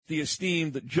the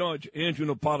esteemed Judge Andrew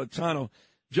Napolitano.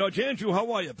 Judge Andrew,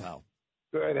 how are you, pal?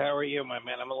 Good. How are you, my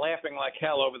man? I'm laughing like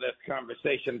hell over this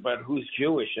conversation, but who's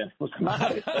Jewish and who's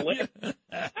not?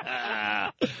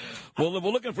 Well,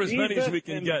 we're looking for as many as we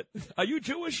can get. Are you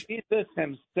Jewish? Jesus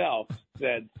himself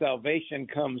said salvation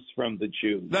comes from the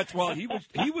Jews. That's why he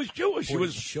was Jewish. He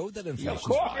showed that inflation's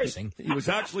rising. He was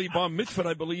actually bar mitzvah,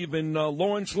 I believe, in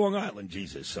Lawrence, Long Island,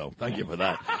 Jesus. So thank you for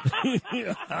that.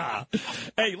 Yeah.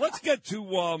 Hey, let's get to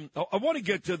I want to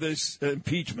get to this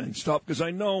impeachment stuff because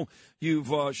I know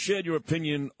you've shared your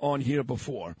opinion on here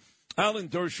before. Alan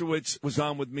Dershowitz was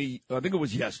on with me, I think it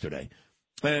was yesterday,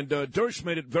 and Dersh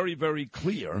made it very, very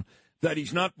clear that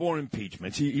he's not for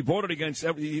impeachments. He voted against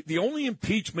the only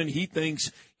impeachment he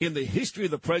thinks in the history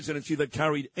of the presidency that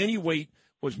carried any weight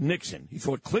was Nixon. He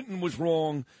thought Clinton was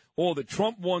wrong, all the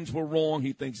Trump ones were wrong.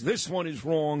 He thinks this one is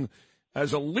wrong.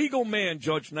 As a legal man,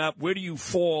 Judge Knapp, where do you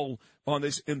fall on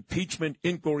this impeachment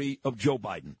inquiry of Joe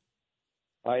Biden?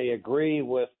 I agree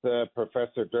with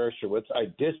Professor Dershowitz. I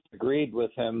disagreed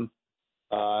with him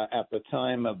at the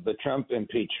time of the Trump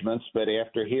impeachments, but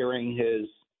after hearing his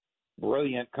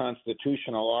brilliant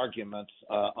constitutional arguments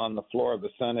on the floor of the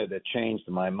Senate, it changed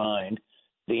my mind.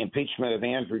 The impeachment of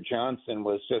Andrew Johnson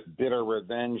was just bitter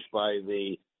revenge by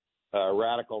the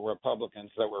radical Republicans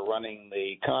that were running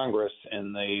the Congress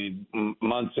in the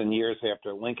months and years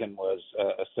after Lincoln was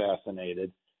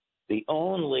assassinated. The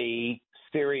only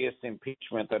serious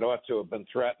impeachment that ought to have been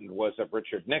threatened was of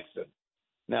Richard Nixon.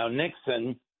 Now,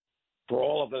 Nixon, for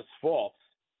all of his faults,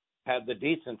 had the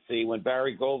decency when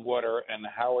Barry Goldwater and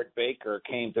Howard Baker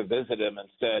came to visit him and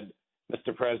said,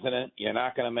 Mr. President, you're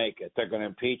not going to make it. They're going to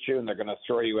impeach you and they're going to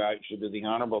throw you out. You should do the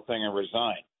honorable thing and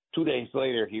resign. 2 days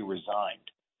later, he resigned.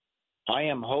 I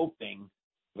am hoping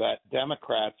that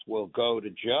Democrats will go to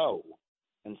Joe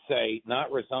and say,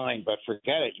 not resign, but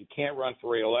forget it. You can't run for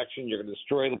re-election. You're going to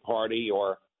destroy the party.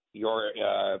 Your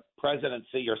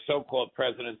presidency, your so-called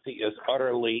presidency, is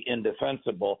utterly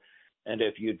indefensible. And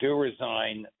if you do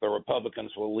resign, the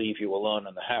Republicans will leave you alone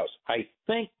in the House. I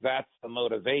think that's the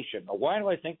motivation. Now, why do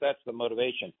I think that's the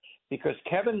motivation? Because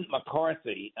Kevin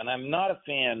McCarthy, and I'm not a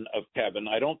fan of Kevin.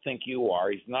 I don't think you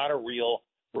are. He's not a real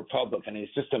Republican.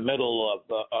 He's just a middle of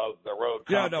the road.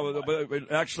 Yeah, no,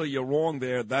 but actually you're wrong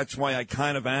there. That's why I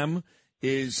kind of am.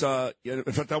 In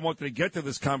fact, I wanted to get to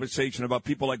this conversation about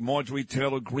people like Marjorie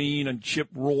Taylor Greene and Chip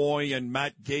Roy and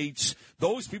Matt Gaetz.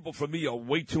 Those people for me are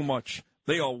way too much.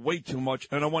 They are way too much.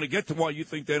 And I want to get to why you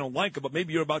think they don't like it, but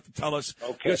maybe you're about to tell us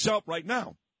yourself right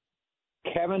now.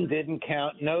 Kevin didn't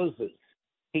count noses.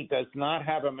 He does not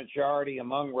have a majority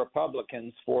among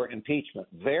Republicans for impeachment.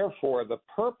 Therefore, the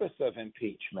purpose of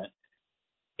impeachment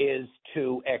is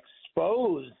to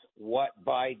expose what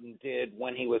Biden did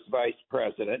when he was vice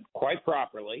president, quite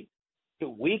properly, to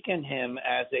weaken him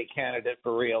as a candidate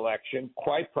for re-election,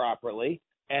 quite properly,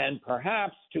 and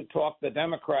perhaps to talk the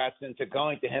Democrats into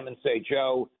going to him and say,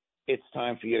 Joe, it's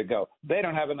time for you to go. They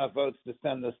don't have enough votes to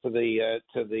send this to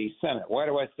the Senate. Why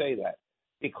do I say that?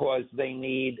 Because they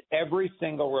need every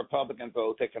single Republican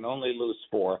vote. They can only lose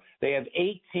 4. They have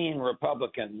 18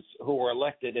 Republicans who were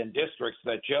elected in districts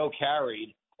that Joe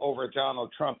carried over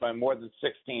Donald Trump by more than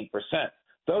 16%.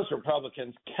 Those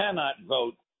Republicans cannot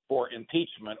vote for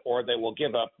impeachment or they will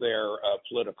give up their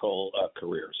political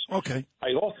careers. Okay.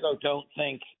 I also don't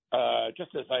think,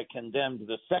 just as I condemned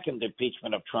the second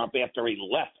impeachment of Trump after he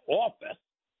left office,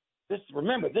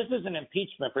 remember, this is an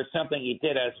impeachment for something he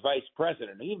did as vice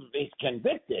president. Even if he's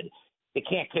convicted, they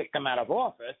can't kick him out of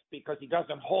office because he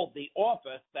doesn't hold the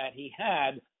office that he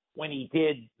had when he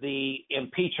did the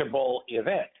impeachable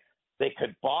event. They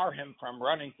could bar him from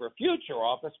running for future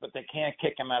office, but they can't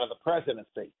kick him out of the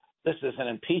presidency. This is an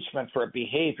impeachment for a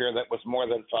behavior that was more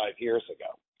than 5 years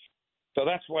ago. So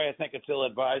that's why I think it's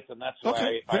ill-advised, and that's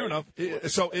why fair enough.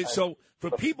 So for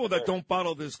people that don't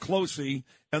follow this closely,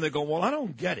 and they go, well, I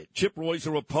don't get it. Chip Roy's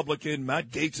a Republican,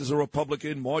 Matt Gaetz is a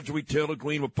Republican, Marjorie Taylor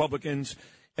Greene, Republicans,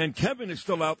 and Kevin is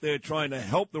still out there trying to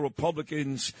help the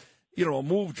Republicans,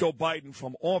 move Joe Biden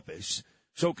from office.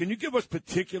 So can you give us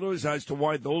particulars as to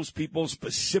why those people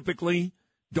specifically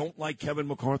don't like Kevin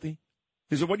McCarthy?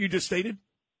 Is it what you just stated?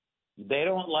 They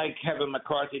don't like Kevin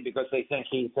McCarthy because they think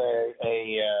he's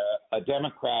a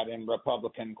Democrat in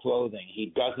Republican clothing.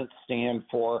 He doesn't stand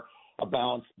for a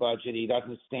balanced budget. He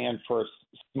doesn't stand for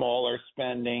smaller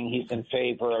spending. He's in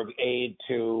favor of aid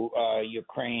to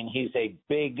Ukraine. He's a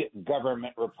big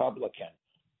government Republican,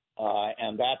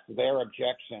 and that's their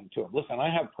objection to him. Listen,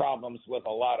 I have problems with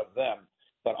a lot of them,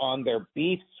 but on their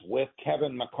beefs with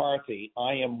Kevin McCarthy,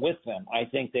 I am with them. I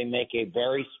think they make a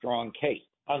very strong case.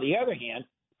 On the other hand,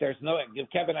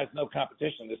 Kevin has no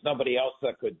competition. There's nobody else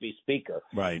that could be speaker.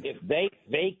 Right. If they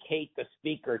vacate the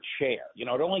speaker chair, it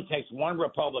only takes one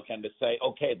Republican to say,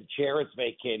 okay, the chair is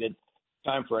vacated,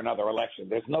 time for another election.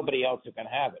 There's nobody else who can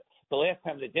have it. The last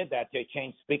time they did that, they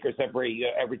changed speakers every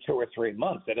 2 or 3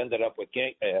 months. It ended up with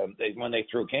when they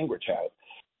threw Gingrich out.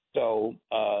 So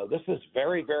this is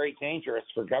very, very dangerous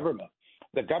for government.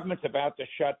 The government's about to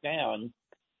shut down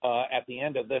at the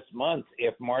end of this month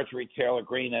if Marjorie Taylor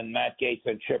Greene and Matt Gaetz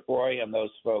and Chip Roy and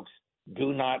those folks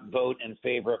do not vote in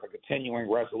favor of a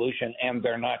continuing resolution, and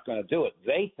they're not going to do it.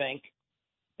 They think,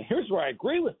 and here's where I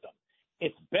agree with them,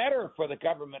 it's better for the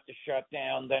government to shut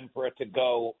down than for it to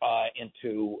go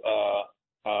into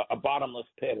a bottomless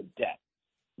pit of debt.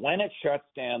 When it shuts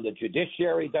down, the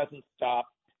judiciary doesn't stop,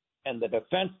 and the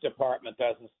Defense Department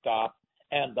doesn't stop,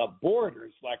 and the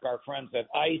borders, like our friends at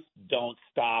ICE, don't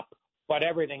stop, but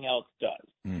everything else does.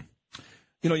 Mm.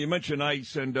 You mentioned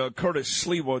ICE, and Curtis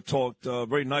Slewa talked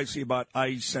very nicely about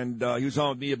ICE, and he was on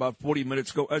with me about 40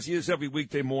 minutes ago, as he is every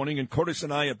weekday morning, and Curtis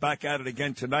and I are back at it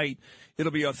again tonight.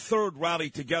 It'll be a third rally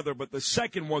together, but the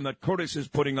second one that Curtis is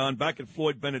putting on back at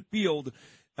Floyd Bennett Field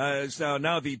as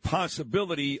now the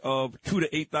possibility of 2,000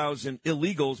 to 8,000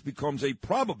 illegals becomes a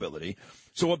probability.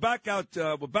 So we're back out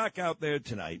there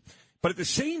tonight. But at the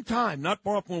same time, not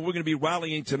far from where we're going to be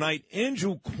rallying tonight,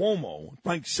 Andrew Cuomo,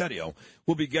 Frank Serio,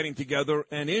 will be getting together,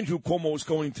 and Andrew Cuomo is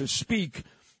going to speak.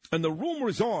 And the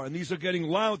rumors are, and these are getting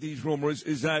loud, these rumors,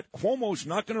 is that Cuomo's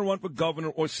not going to run for governor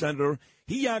or senator.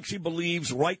 He actually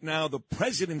believes right now the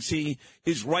presidency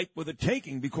is ripe for the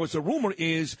taking, because the rumor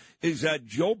is that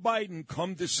Joe Biden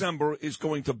come December is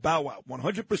going to bow out.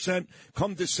 100%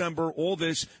 come December, all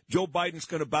this, Joe Biden's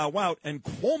going to bow out. And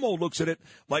Cuomo looks at it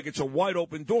like it's a wide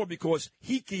open door because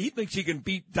he thinks he can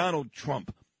beat Donald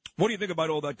Trump. What do you think about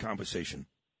all that conversation?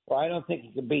 Well, I don't think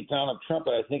he can beat Donald Trump,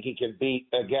 but I think he can beat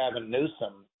Gavin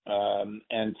Newsom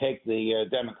and take the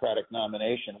Democratic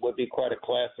nomination. Would be quite a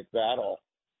classic battle,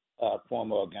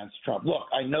 Cuomo against Trump. Look,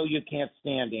 I know you can't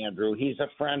stand Andrew. He's a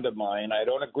friend of mine. I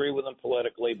don't agree with him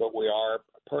politically, but we are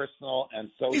personal and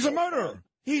social. He's a murderer.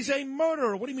 He's a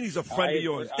murderer. What do you mean he's a friend of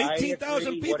yours?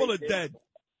 18,000 people are dead.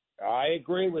 I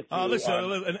agree with you. Listen,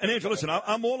 and Andrew, listen,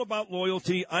 I'm all about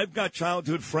loyalty. I've got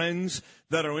childhood friends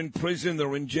that are in prison,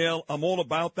 they're in jail. I'm all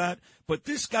about that. But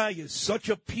this guy is such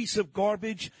a piece of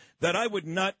garbage that I would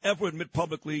not ever admit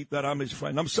publicly that I'm his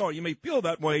friend. I'm sorry, you may feel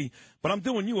that way, but I'm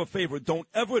doing you a favor. Don't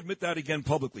ever admit that again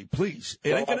publicly, please.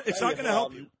 It's not going to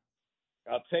help you.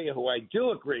 I'll tell you who I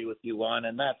do agree with you on,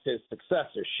 and that's his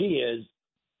successor. She is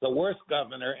the worst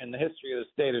governor in the history of the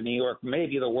state of New York,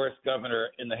 maybe the worst governor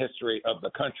in the history of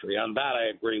the country. On that, I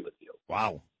agree with you.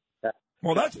 Wow.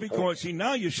 Well, that's because,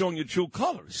 now you're showing your true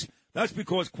colors. That's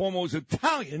because Cuomo's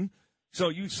Italian, so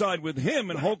you side with him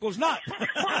and Hochul's not.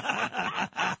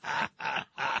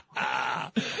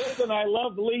 Listen, I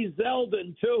love Lee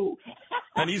Zeldin, too.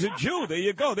 And he's a Jew. There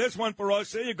you go. There's one for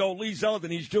us. There you go. Lee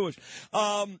Zeldin, he's Jewish.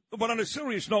 But on a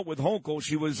serious note with Hochul,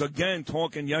 she was again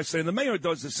talking yesterday, and the mayor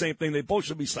does the same thing. They both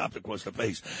should be slapped across the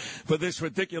face for this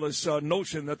ridiculous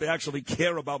notion that they actually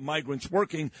care about migrants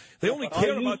working. They only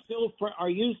care about... Are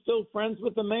you still friends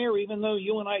with the mayor, even though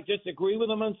you and I disagree with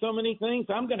him on so many things?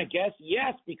 I'm going to guess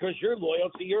yes, because you're loyal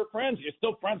to your friends. You're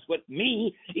still friends with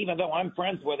me, even though I'm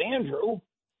friends with Andrew.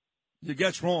 You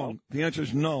guess wrong. The answer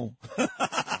is no.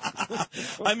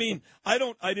 I mean, I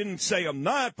didn't say I'm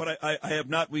not, but I have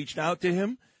not reached out to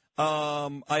him.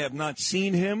 I have not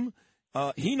seen him.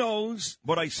 He knows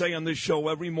what I say on this show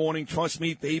every morning. Trust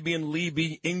me, Fabian,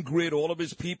 Levy, Ingrid, all of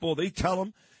his people, they tell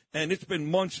him. And it's been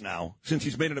months now since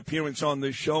he's made an appearance on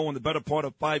this show, and the better part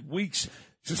of 5 weeks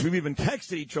since we've even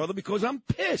texted each other, because I'm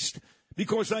pissed.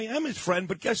 Because I am his friend,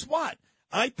 but guess what?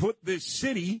 I put this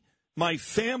city, my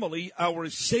family, our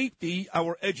safety,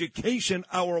 our education,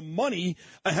 our money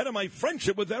ahead of my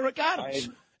friendship with Eric Adams.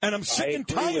 And I'm sick and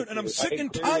tired,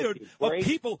 of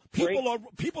people.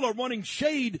 People are running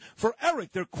shade for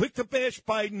Eric. They're quick to bash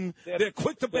Biden. They're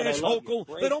quick to bash Hochul.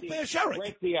 They don't bash Eric.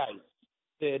 Break the ice.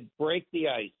 Sid, break the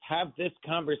ice. Have this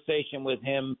conversation with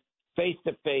him face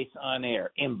to face on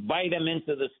air. Invite him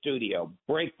into the studio.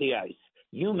 Break the ice.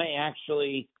 You may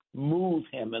actually move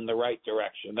him in the right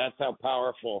direction. That's how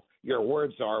powerful your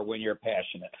words are when you're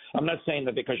passionate. I'm not saying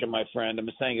that because you're my friend. I'm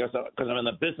saying because I'm in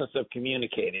the business of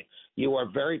communicating. You are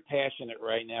very passionate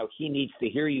right now. He needs to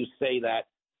hear you say that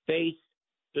face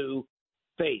to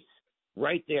face.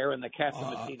 right there in the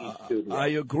Casamatini studio. I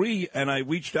agree, and I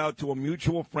reached out to a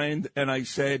mutual friend, and I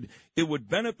said it would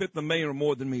benefit the mayor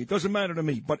more than me. It doesn't matter to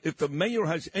me, but if the mayor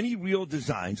has any real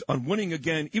designs on winning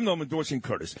again, even though I'm endorsing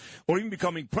Curtis, or even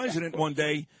becoming president one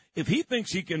day, if he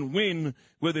thinks he can win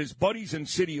with his buddies in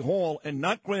City Hall and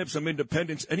not grab some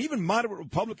independents and even moderate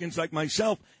Republicans like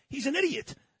myself, he's an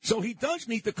idiot. So he does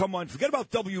need to come on. Forget about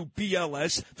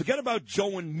WBLS. Forget about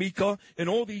Joe and Mika and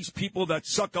all these people that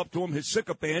suck up to him, his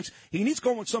sycophants. He needs to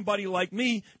go with somebody like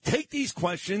me, take these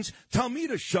questions, tell me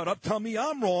to shut up, tell me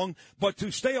I'm wrong, but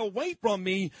to stay away from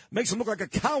me makes him look like a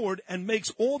coward and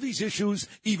makes all these issues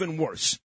even worse.